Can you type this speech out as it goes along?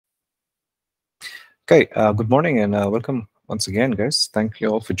Okay, good morning and welcome once again, guys. Thank you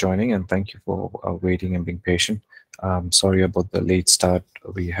all for joining and thank you for waiting and being patient. Sorry about the late start.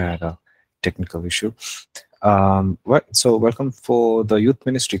 We had a technical issue. So welcome for the youth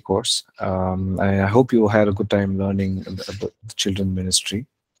ministry course. I hope you had a good time learning about the children ministry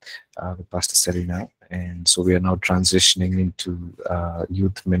with Pastor Serena. And so we are now transitioning into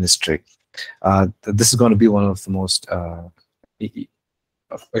youth ministry. This is going to be one of the most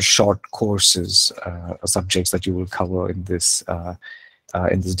short courses, subjects that you will cover in this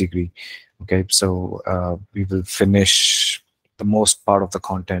degree. Okay, so we will finish the most part of the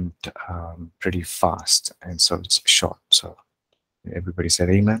content pretty fast, and so it's short. So everybody said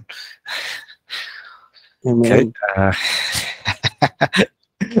amen. Okay. Amen.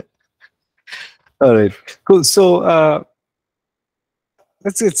 All right, cool. So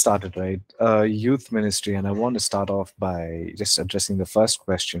let's get started, right? Youth ministry, and I want to start off by just addressing the first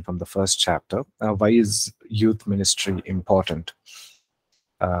question from the first chapter. Why is youth ministry important?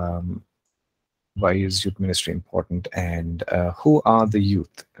 Um, why is youth ministry important, and who are the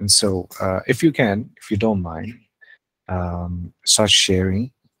youth? And so, if you can, if you don't mind, start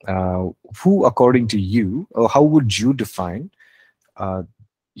sharing who, according to you, or how would you define uh,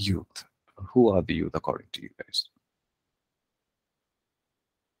 youth? Who are the youth according to you guys?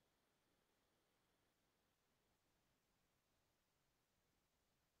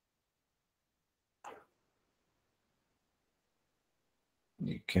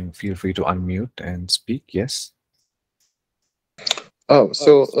 You can feel free to unmute and speak. Yes. Oh,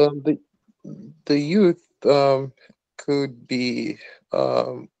 so the youth could be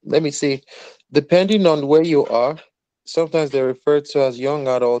let me see, depending on where you are. Sometimes they're referred to as young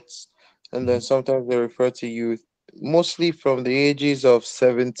adults, and then Mhm. sometimes they refer to youth, mostly from the ages of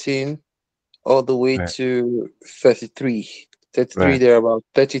 17 all the way Right. to 33. 33, Right. they're about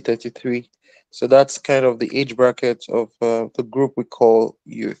 30, 33. So that's kind of the age bracket of the group we call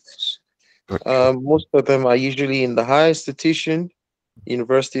youths. Good. Good. Most of them are usually in the higher institution,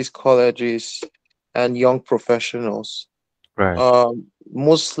 universities, colleges, and young professionals. Right.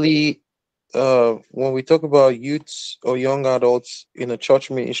 Mostly, when we talk about youths or young adults in a church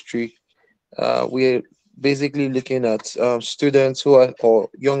ministry, we're basically looking at students who are, or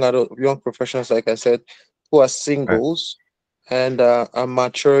young adult, young professionals, like I said, who are Right. singles and are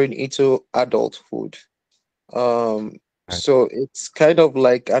maturing into adulthood. Um, Right. so it's kind of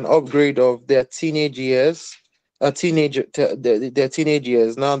like an upgrade of their teenage years, their teenage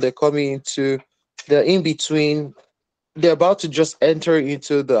years. Now they're coming into, they're in between. They're about to just enter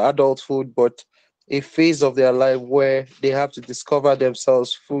into the adulthood, but a phase of their life where they have to discover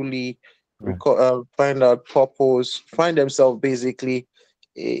themselves fully, Right. find out purpose, find themselves basically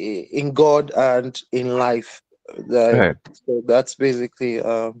in God and in life. Like, Right. so that's basically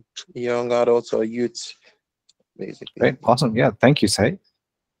young adults or youths basically. Right. Awesome. Yeah. Thank you, Sai.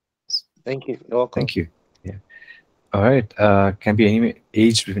 Thank you. You're welcome. Thank you. Yeah. All right. Can be any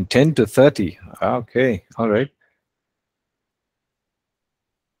age between 10 to 30. Okay. All right.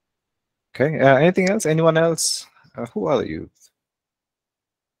 Okay. Anything else? Anyone else? Who are you?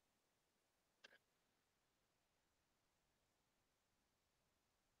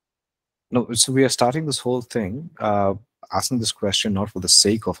 No. So we are starting this whole thing, asking this question not for the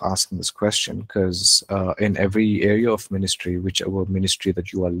sake of asking this question, because in every area of ministry, whichever ministry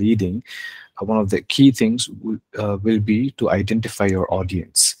that you are leading, one of the key things will be to identify your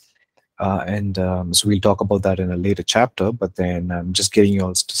audience. And so we'll talk about that in a later chapter, but then I'm just getting you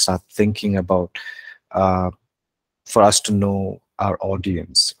all to start thinking about uh, for us to know our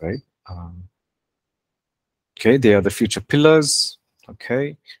audience, right? Okay, they are the future pillars.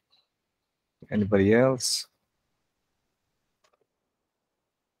 Okay, anybody else?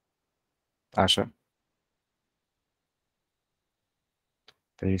 Asha?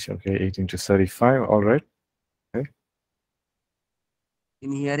 Okay, 18 to 35. All right. Okay.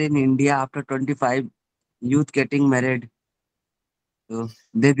 In here in India, after 25, youth getting married, so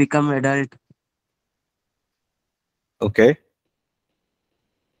they become adult. Okay.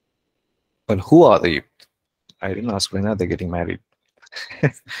 But who are they? I didn't ask when are they getting married.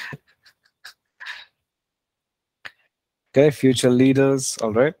 Okay, future leaders.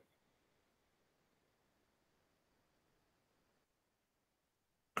 All right.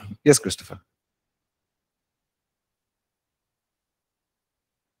 Yes, Christopher.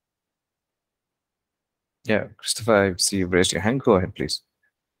 Yeah, Christopher, I see you raised your hand. Go ahead, please.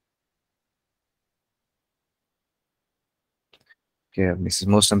 Yeah, this is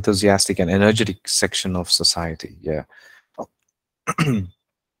most enthusiastic and energetic section of society. Yeah.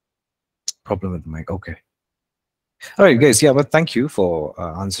 Problem with the mic. Okay. All right, guys. Yeah, but thank you for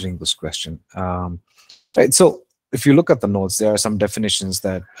answering this question. Right. So if you look at the notes, there are some definitions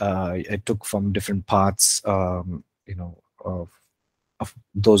that I took from different parts, of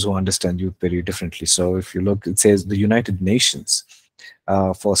those who understand youth very differently. So if you look, it says the United Nations,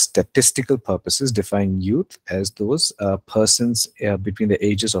 for statistical purposes, define youth as those persons between the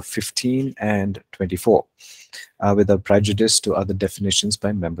ages of 15 and 24, with a prejudice to other definitions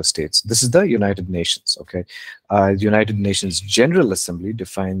by member states. This is the United Nations. Okay, the United Nations General Assembly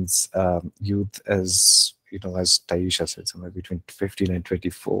defines youth as, as Taisha said, somewhere between 15 and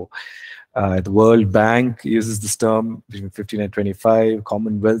 24. The World Bank uses this term between 15 and 25.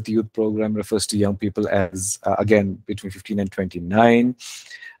 Commonwealth Youth Program refers to young people as, again, between 15 and 29.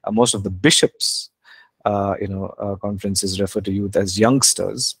 Most of the bishops, conferences refer to youth as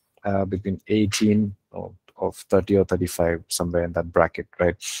youngsters, between 18 or of 30 or 35, somewhere in that bracket,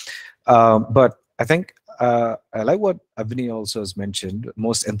 right? But I think I like what Avni also has mentioned,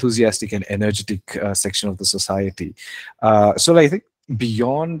 most enthusiastic and energetic section of the society. So I think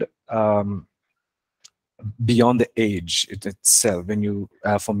beyond beyond the age itself, when you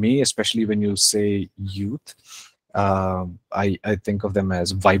for me, especially when you say youth, I think of them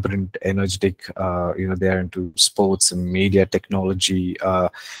as vibrant, energetic. They're into sports and media, technology,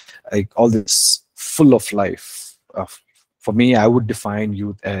 like all this, full of life. For me, I would define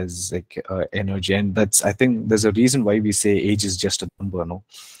youth as like energy, and that's, I think there's a reason why we say age is just a number, no?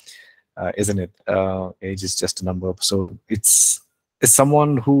 Isn't it? Age is just a number. So it's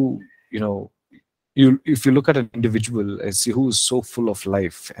someone who, if you look at an individual as who's so full of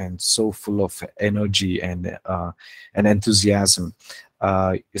life and so full of energy and enthusiasm,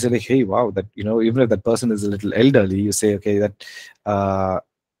 you say like, hey, wow, that, even if that person is a little elderly, you say, okay, that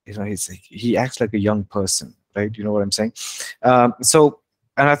he acts like a young person, right? You know what I'm saying? So,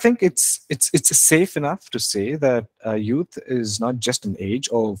 and I think it's safe enough to say that youth is not just an age,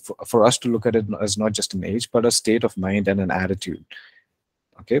 or for us to look at it as not just an age, but a state of mind and an attitude.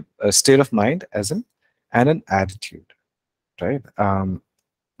 Okay, a state of mind as an attitude, right?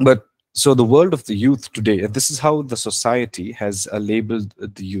 But so the world of the youth today, this is how the society has labeled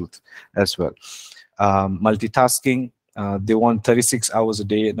the youth as well. Multitasking, they want 36 hours a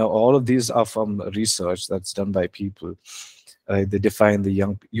day. Now all of these are from research that's done by people. They define the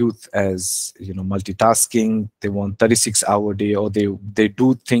young youth as, multitasking. They want 36-hour day, or they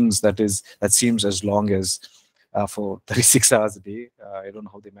do things that seems as long as for 36 hours a day. I don't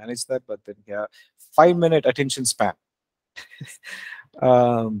know how they manage that, but then, yeah, 5-minute attention span.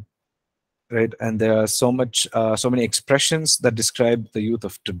 um, right, and there are so many expressions that describe the youth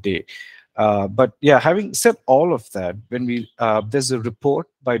of today. But yeah, having said all of that, when we there's a report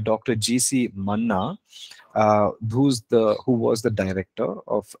by Dr. GC Manna, who was the director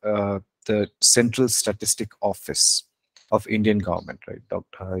of the Central Statistic Office of Indian government, right?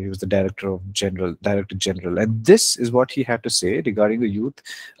 He was the director general, and this is what he had to say regarding the youth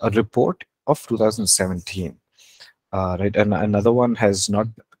report of 2017. Right, and another one has not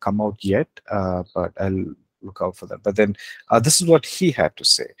come out yet, but I'll look out for that. But then this is what he had to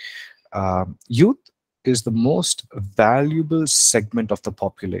say. Youth is the most valuable segment of the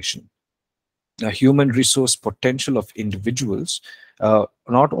population. Human resource potential of individuals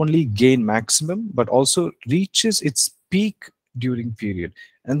not only gain maximum but also reaches its peak during period.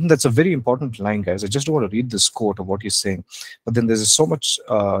 And that's a very important line, guys. I just don't want to read this quote of what he's saying, but then there's so much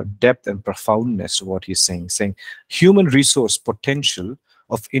depth and profoundness to what he's saying human resource potential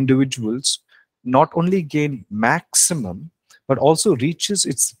of individuals not only gain maximum but also reaches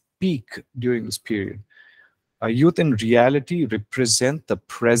its peak during this period. Youth in reality represent the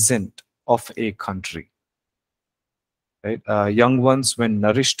present of a country, right? Young ones, when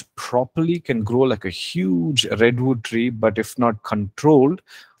nourished properly, can grow like a huge redwood tree, but if not controlled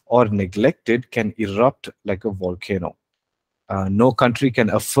or neglected, can erupt like a volcano. No country can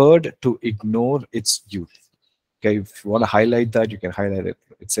afford to ignore its youth. Okay, if you want to highlight that, you can highlight it.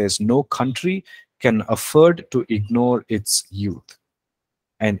 It says no country can afford to ignore its youth.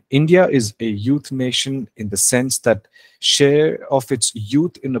 And India is a youth nation in the sense that share of its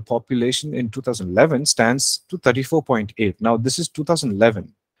youth in the population in 2011 stands to 34.8. Now, this is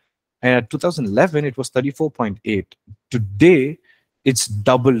 2011. And at 2011, it was 34.8. Today, it's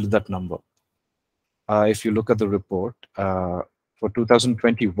doubled that number. If you look at the report for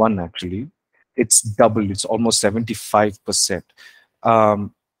 2021, actually, it's doubled. It's almost 75%.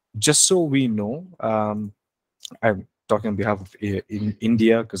 Just so we know, I'm talking on behalf of in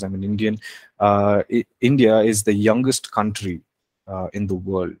India because I'm an Indian. India is the youngest country in the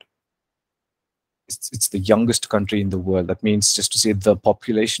world. it's the youngest country in the world. That means, just to say, the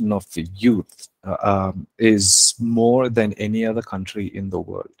population of the youth is more than any other country in the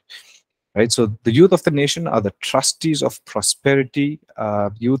world. Right, so the youth of the nation are the trustees of prosperity.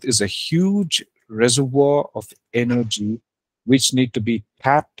 Youth is a huge reservoir of energy which need to be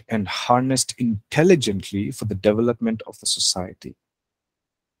tapped and harnessed intelligently for the development of the society.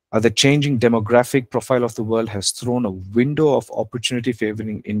 The changing demographic profile of the world has thrown a window of opportunity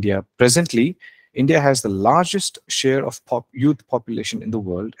favoring India. Presently, India has the largest share of youth population in the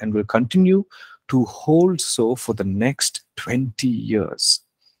world and will continue to hold so for the next 20 years.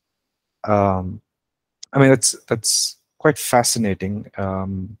 I mean, that's quite fascinating,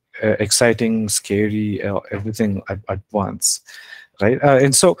 exciting, scary, everything at once, right?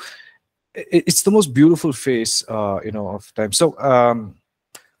 And so it's the most beautiful phase, of time. So,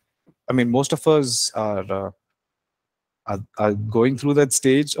 I mean, most of us are going through that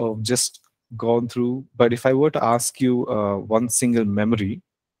stage of just gone through. But if I were to ask you one single memory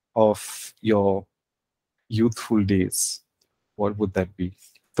of your youthful days, what would that be?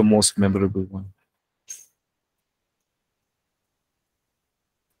 The most memorable one?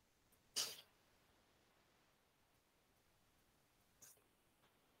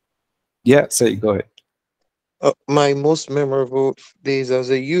 Yeah, say, go ahead. My most memorable days as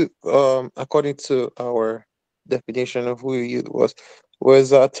a youth, according to our definition of who a youth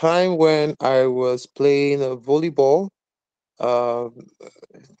was a time when I was playing volleyball, um,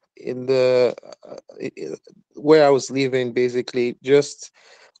 in the where I was living, basically just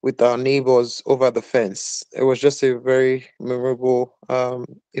with our neighbors over the fence. It was just a very memorable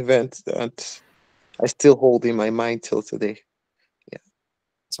event that I still hold in my mind till today. Yeah.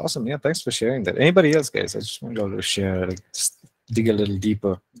 It's awesome. Yeah, thanks for sharing that. Anybody else, guys? I just want you all to share, like, just dig a little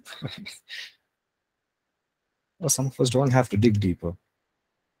deeper. Well, some of us don't have to dig deeper.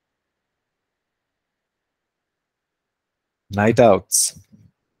 Night outs.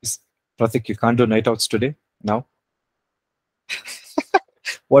 Pratik, you can't do night outs today? Now?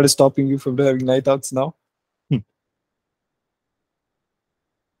 What is stopping you from having night outs now?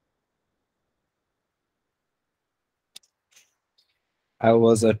 I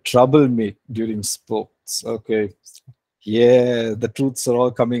was a troublemaker during sports. Okay. Yeah, the truths are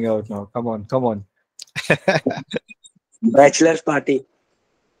all coming out now. Come on, come on. Bachelor party.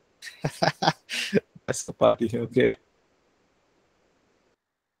 That's the party. Okay.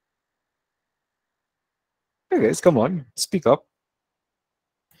 Hey guys, come on. Speak up.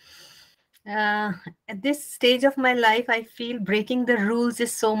 Uh, at this stage of my life, I feel breaking the rules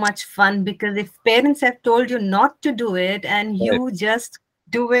is so much fun, because if parents have told you not to do it and Right. you just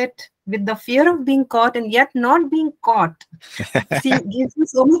do it with the fear of being caught and yet not being caught, gives you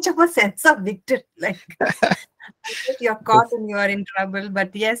so much of a sense of victory. Like, you're caught and you are in trouble.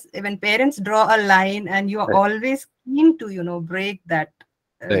 But yes, when parents draw a line and you are Right. always keen to, break that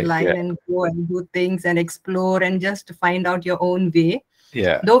Right. line Yeah. and go and do things and explore and just find out your own way.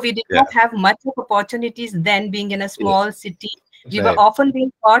 Yeah. Though we did Yeah. not have much of opportunities then, being in a small city, we were Right. often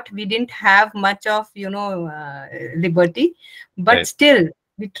being taught. We didn't have much of, liberty, but Right. still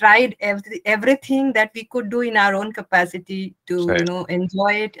we tried everything that we could do in our own capacity to, Right.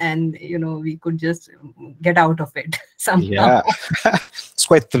 enjoy it, and, we could just get out of it somehow. Yeah. It's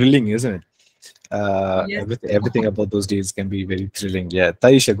quite thrilling, isn't it? Yes. Everything about those days can be very thrilling. Yeah.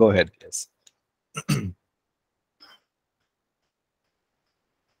 Taisha, go ahead, please.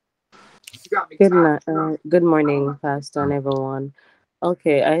 Good morning, Pastor and everyone.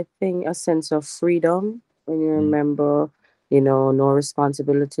 Okay, I think a sense of freedom when you Mm. remember, no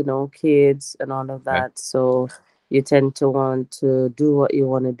responsibility, no kids, and all of Right. that. So you tend to want to do what you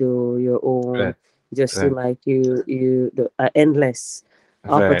want to do, your own. Right. Just seem Right. like the endless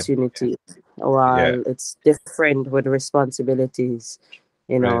Right. opportunity. Yeah. While it's different with responsibilities,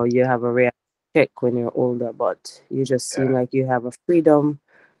 Right. you have a real check when you're older, but you just seem Yeah. like you have a freedom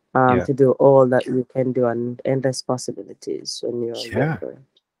Yeah. to do all that you can do and endless possibilities when you're Yeah. younger.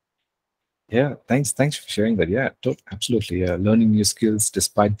 Yeah. Thanks for sharing that. Yeah. Absolutely. Yeah. Learning new skills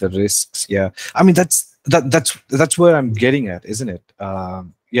despite the risks. Yeah. I mean, that's where I'm getting at, isn't it?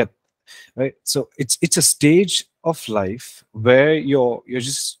 Yeah. Right. So it's a stage of life where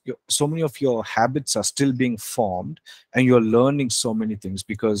so many of your habits are still being formed, and you're learning so many things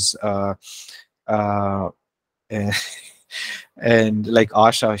because uh and, and like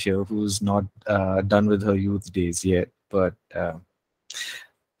Asha here, who's not done with her youth days yet, but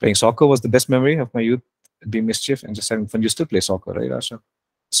playing soccer was the best memory of my youth, being mischief and just having fun. You still play soccer, right, Asha?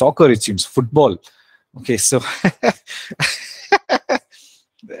 Soccer, it seems. Football. Okay, so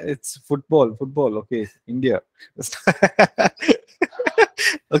it's football. Okay, India.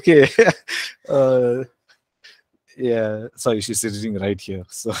 Okay. uh, yeah. Sorry, she's sitting right here.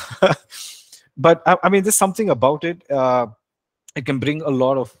 So, but I mean, there's something about it. It can bring a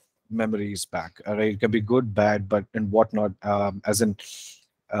lot of memories back. All right, it can be good, bad, but and whatnot. As in,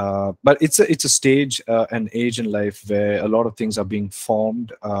 but it's a stage, an age in life where a lot of things are being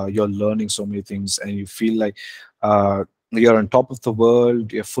formed. You're learning so many things, and you feel like you're on top of the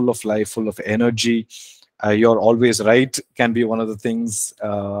world. You're full of life, full of energy. You're always right. Can be one of the things,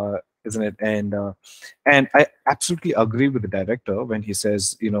 isn't it? And I absolutely agree with the director when he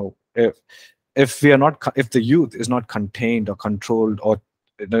says, if we are not if the youth is not contained or controlled or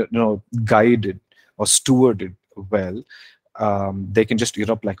guided or stewarded well, they can just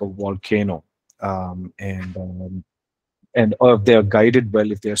erupt like a volcano. Um, and um, and or if they are guided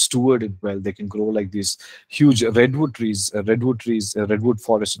well, if they are stewarded well, they can grow like these huge redwood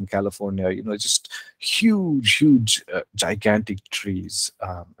forest in California, just huge gigantic trees,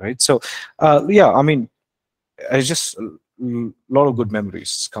 right? So yeah, I mean, I just a lot of good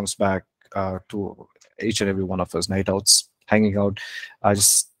memories comes back to each and every one of us. Night outs, hanging out,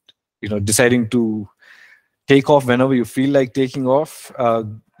 just deciding to take off whenever you feel like taking off.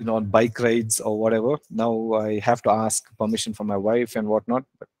 On bike rides or whatever. Now I have to ask permission from my wife and whatnot,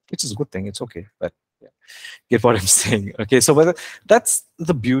 but which is a good thing. It's okay, but yeah, get what I'm saying. Okay, so whether that's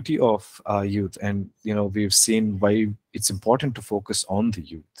the beauty of youth, and we've seen why it's important to focus on the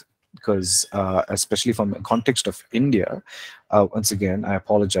youth, because especially from the context of India, once again, I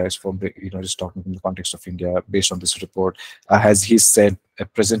apologize for just talking from the context of India based on this report. As he said,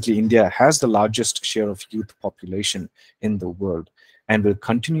 presently India has the largest share of youth population in the world and will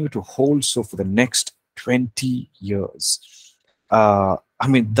continue to hold so for the next 20 years. I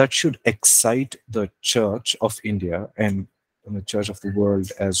mean, that should excite the Church of India and the Church of the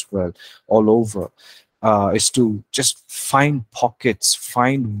world as well, all over, is to just find pockets,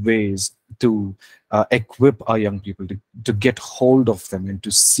 find ways to equip our young people, to get hold of them and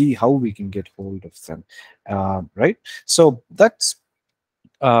to see how we can get hold of them. Right? So that's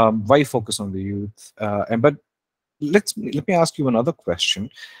why focus on the youth. But let me ask you another question.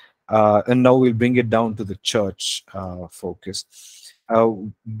 And now we'll bring it down to the church focus.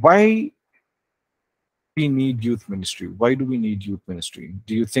 Why we need youth ministry? Why do we need youth ministry?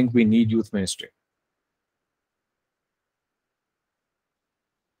 Do you think we need youth ministry?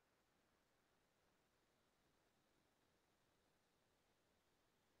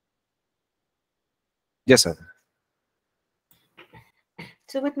 Yes, sir.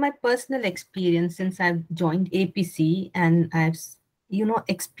 So, with my personal experience, since I've joined APC and I've,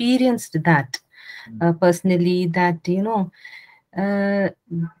 experienced that personally, that, uh,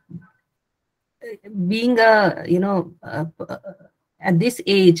 being at this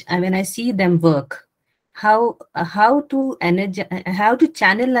age, when I see them work, how to how to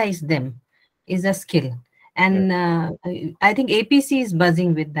channelize them is a skill. And I think APC is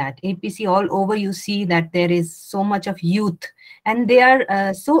buzzing with that. APC all over, you see that there is so much of youth, and they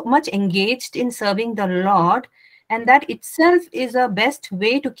are so much engaged in serving the Lord, and that itself is a best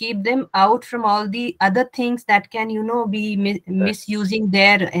way to keep them out from all the other things that can be misusing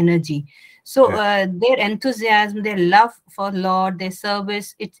their energy. So their enthusiasm, their love for Lord, their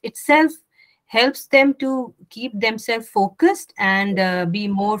service, it itself helps them to keep themselves focused and be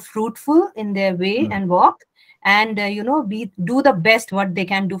more fruitful in their way and walk, and be do the best what they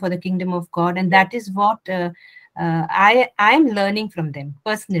can do for the kingdom of God. And that is what I'm learning from them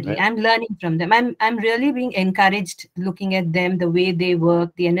personally. Right. I'm learning from them. I'm really being encouraged looking at them, the way they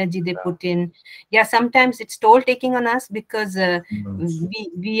work, the energy they put in. Yeah, sometimes it's toll taking on us because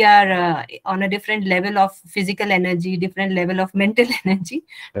we are on a different level of physical energy, different level of mental energy.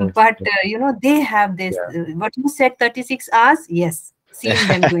 Yes, But yes, they have this. yeah. What you said, 36 hours. Yes, seen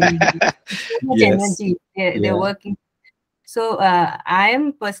them doing so much Yes, energy. They're yeah, working. So I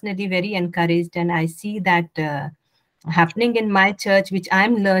am personally very encouraged, and I see that happening in my church, which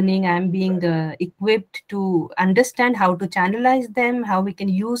I'm learning. I'm being equipped to understand how to channelize them, how we can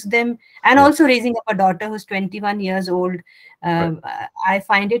use them, and yeah, also raising up a daughter who's 21 years old. right, I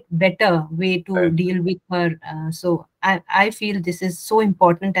find it better way to right, deal with her. So I feel this is so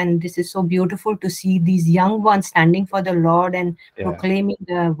important, and this is so beautiful to see these young ones standing for the Lord and yeah, proclaiming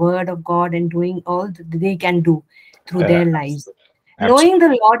the word of God and doing all that they can do through yeah, their lives. absolutely, Knowing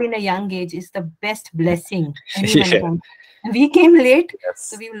the Lord in a young age is the best blessing anyone yeah, can. We came late, so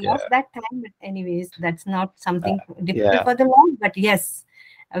yes, we yeah, lost that time. But anyways, that's not something difficult yeah, for the Lord. But yes,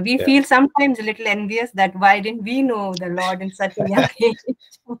 we yeah, feel sometimes a little envious that why didn't we know the Lord in such a young age?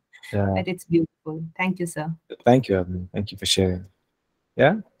 yeah. But it's beautiful. Thank you, sir. Thank you, Evelyn. Thank you for sharing.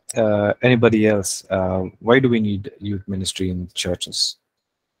 Yeah. Anybody else? Why do we need youth ministry in churches?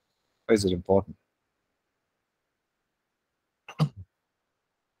 Why is it important? Come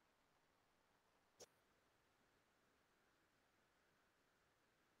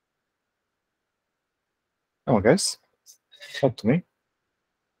on, guys. Talk to me.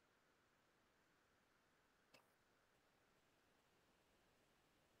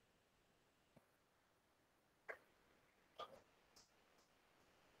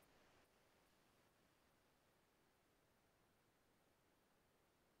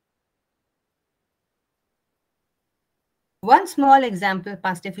 One small example,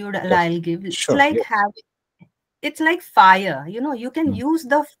 Pastor, if you would allow, I'll give. It's Sure. like Yeah. having, it's like fire. You know, you can use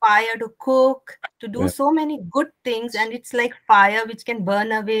the fire to cook, to do so many good things, and it's like fire which can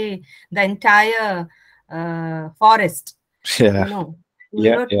burn away the entire forest. Yeah. You know,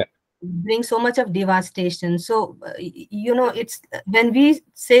 Yeah. Yeah. bring so much of devastation. So you know, it's when we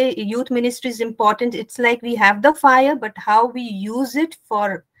say youth ministry is important, it's like we have the fire, but how we use it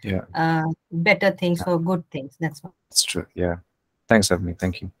for better things, for good things. That's what. It's true. Yeah. Thanks, Avni.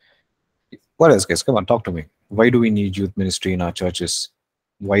 Thank you. What else, guys? Come on, talk to me. Why do we need youth ministry in our churches?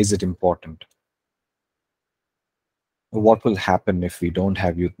 Why is it important? What will happen if we don't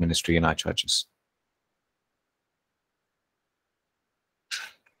have youth ministry in our churches?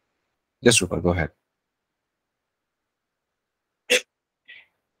 Yes, Rupal, go ahead.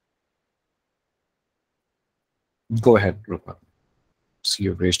 Go ahead, Rupal. See,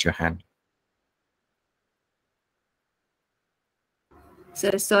 you've raised your hand.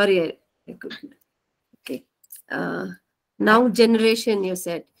 Sir, sorry, I couldn't. Okay. Now generation, you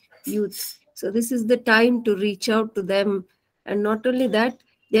said, youth. So this is the time to reach out to them. And not only that,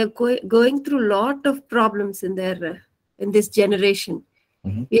 they are going through a lot of problems in their in this generation.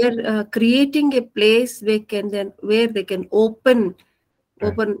 We are creating a place where they can open,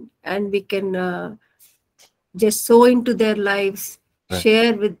 and we can just sow into their lives,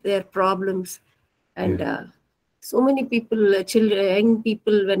 share with their problems, and so many people, children, young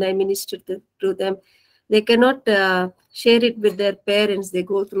people, when I minister to them, they cannot share it with their parents. They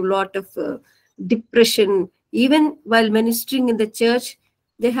go through a lot of depression. Even while ministering in the church,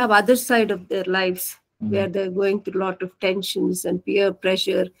 they have other side of their lives where they're going through a lot of tensions and peer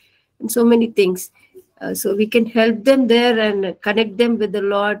pressure and so many things. So we can help them there and connect them with the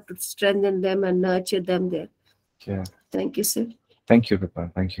Lord to strengthen them and nurture them there. Yeah. Thank you, sir. Thank you,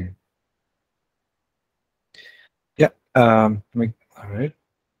 Rupal. Thank you. Yeah. All right.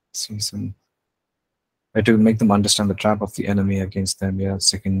 See some. To make them understand the trap of the enemy against them. Yeah.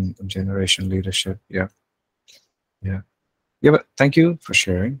 Second generation leadership. Yeah. Yeah. Yeah. But thank you for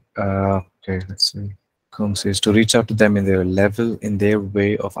sharing. Okay. Let's see. Combs says to reach out to them in their level, in their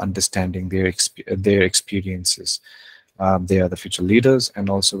way of understanding their experiences. They are the future leaders, and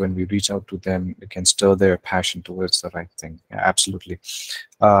also when we reach out to them, we can stir their passion towards the right thing. Yeah, absolutely.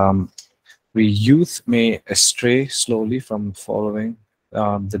 We youth may astray slowly from following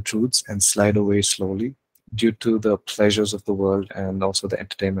the truths and slide away slowly due to the pleasures of the world and also the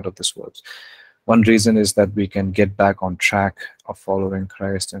entertainment of this world. One reason is that we can get back on track of following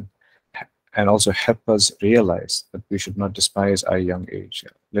Christ and also help us realize that we should not despise our young age.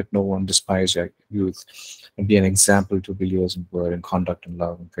 Let no one despise your youth, and be an example to believers in word and conduct and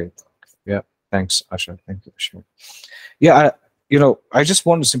love and faith. Yeah, thanks, Asha. Thank you for sharing. Yeah, I just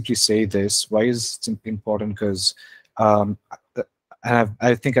want to simply say this. Why is it important? Because I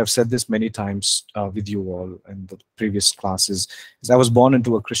think I've said this many times with you all in the previous classes, is I was born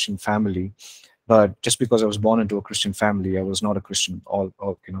into a Christian family, but just because I was born into a Christian family, I was not a Christian.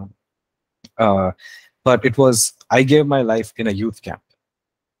 But it was, I gave my life in a youth camp,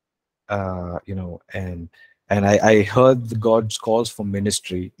 and I heard the God's calls for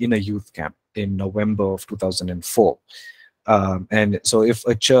ministry in a youth camp in November of 2004. And so if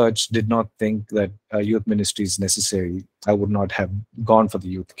a church did not think that youth ministry is necessary, I would not have gone for the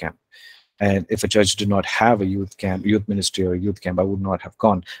youth camp. And if a church did not have a youth ministry or a youth camp, I would not have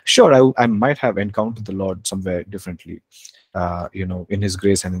gone. Sure, I might have encountered the Lord somewhere differently, in His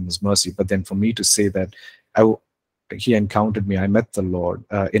grace and in His mercy. But then for me to say that He encountered me, I met the Lord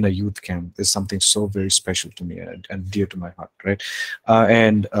in a youth camp, is something so very special to me and dear to my heart, right?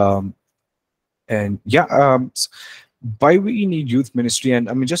 Why we need youth ministry, and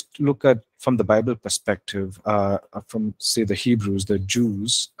I mean, just look at from the Bible perspective, from say the Hebrews, the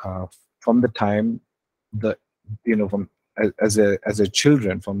Jews, from the time from as a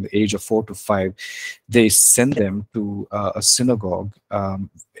children from the age of 4 to 5, they send them to a synagogue,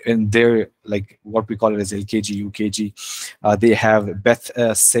 and they're like what we call it as LKG, UKG. They have Beth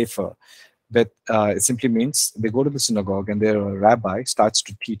Sefer. But it simply means they go to the synagogue and their rabbi starts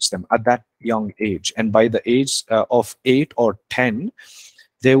to teach them at that young age. And by the age of 8 or 10,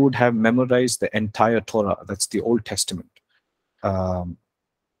 they would have memorized the entire Torah. That's the Old Testament. Um,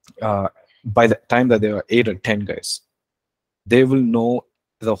 by the time that they are 8 or 10 guys, they will know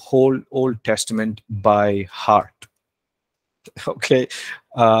the whole Old Testament by heart. Okay,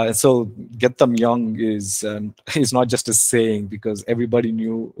 so get them young is not just a saying, because everybody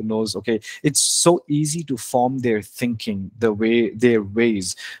knows. Okay, it's so easy to form their thinking, their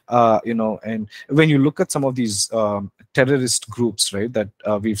ways, and when you look at some of these terrorist groups, right, that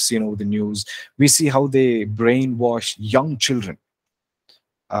we've seen over the news, we see how they brainwash young children,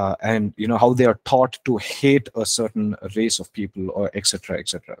 and how they are taught to hate a certain race of people, or etc.,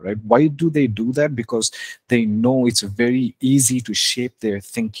 etc., right? Why do they do that? Because they know it's very easy to shape their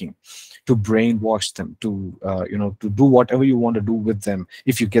thinking, to brainwash them, to do whatever you want to do with them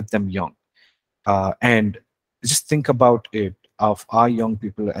if you get them young. And just think about it, of our young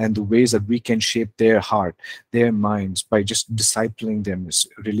people and the ways that we can shape their heart, their minds, by just discipling them,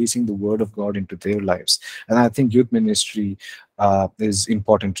 releasing the word of God into their lives. And I think youth ministry is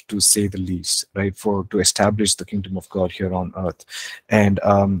important, to say the least, right, to establish the kingdom of God here on earth. And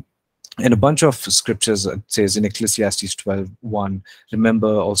in a bunch of scriptures, it says in Ecclesiastes 12:1,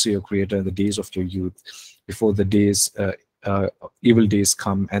 remember also your creator in the days of your youth, before the evil days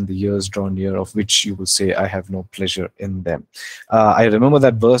come and the years draw near, of which you will say, I have no pleasure in them. I remember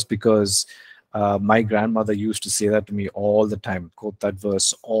that verse because my grandmother used to say that to me all the time, quote that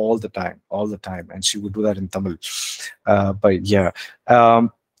verse all the time, and she would do that in Tamil. But yeah,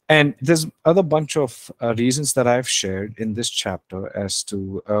 and there's other bunch of reasons that I've shared in this chapter as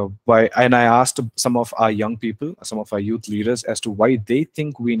to why, and I asked some of our young people, some of our youth leaders, as to why they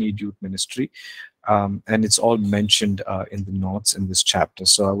think we need youth ministry. And it's all mentioned in the notes in this chapter.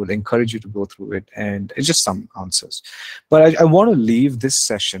 So I would encourage you to go through it, and it's just some answers. But I want to leave this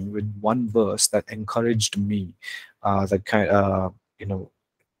session with one verse that encouraged me,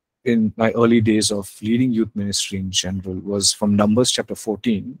 in my early days of leading youth ministry in general, was from Numbers chapter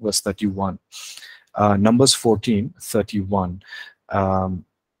 14, verse 31. Numbers 14:31.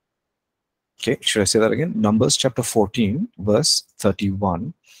 Okay, should I say that again? Numbers chapter 14, verse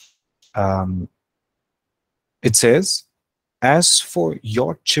 31. It says, as for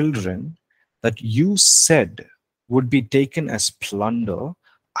your children that you said would be taken as plunder,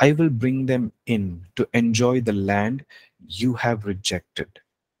 I will bring them in to enjoy the land you have rejected.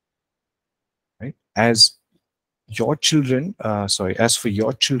 Right? As for your children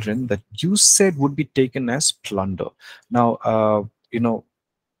that you said would be taken as plunder. Now,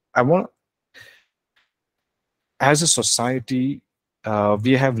 I want, as a society,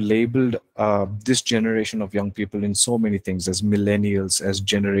 we have labeled this generation of young people in so many things, as millennials, as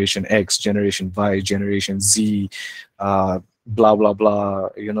Generation X, Generation Y, Generation Z, blah blah blah.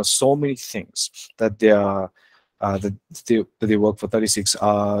 So many things that they are. That they work for 36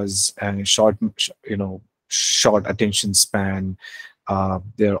 hours and short attention span.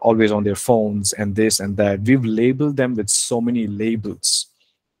 They're always on their phones and this and that. We've labeled them with so many labels,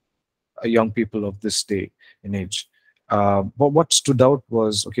 young people of this day and age. But what stood out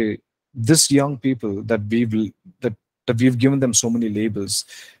was, okay, this young people that we've given them so many labels.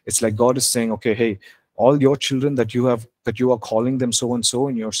 It's like God is saying, okay, hey, all your children that you are calling them so and so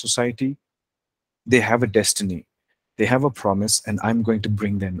in your society, they have a destiny, they have a promise, and I'm going to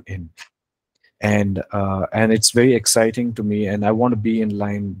bring them in. And it's very exciting to me, and I want to be in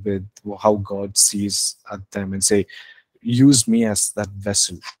line with how God sees at them and say, use me as that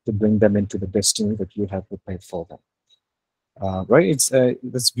vessel to bring them into the destiny that you have prepared for them. Right?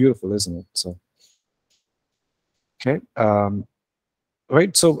 That's beautiful, isn't it? So, okay.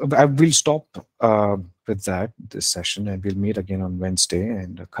 Right. So I will stop with this session, and we'll meet again on Wednesday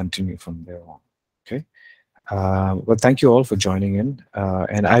and continue from there on. Okay. Well, thank you all for joining in.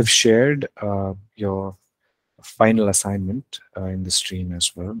 And I've shared your final assignment in the stream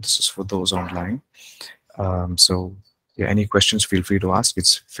as well. This is for those online. So yeah, any questions, feel free to ask.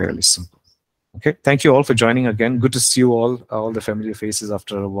 It's fairly simple. Okay. Thank you all for joining again. Good to see you all the familiar faces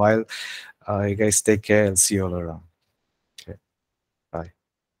after a while. You guys take care. I'll see you all around. Okay. Bye.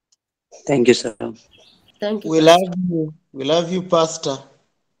 Thank you, sir. Thank you. We love you. We love you, Pastor.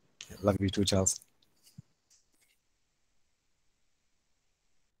 Love you too, Charles.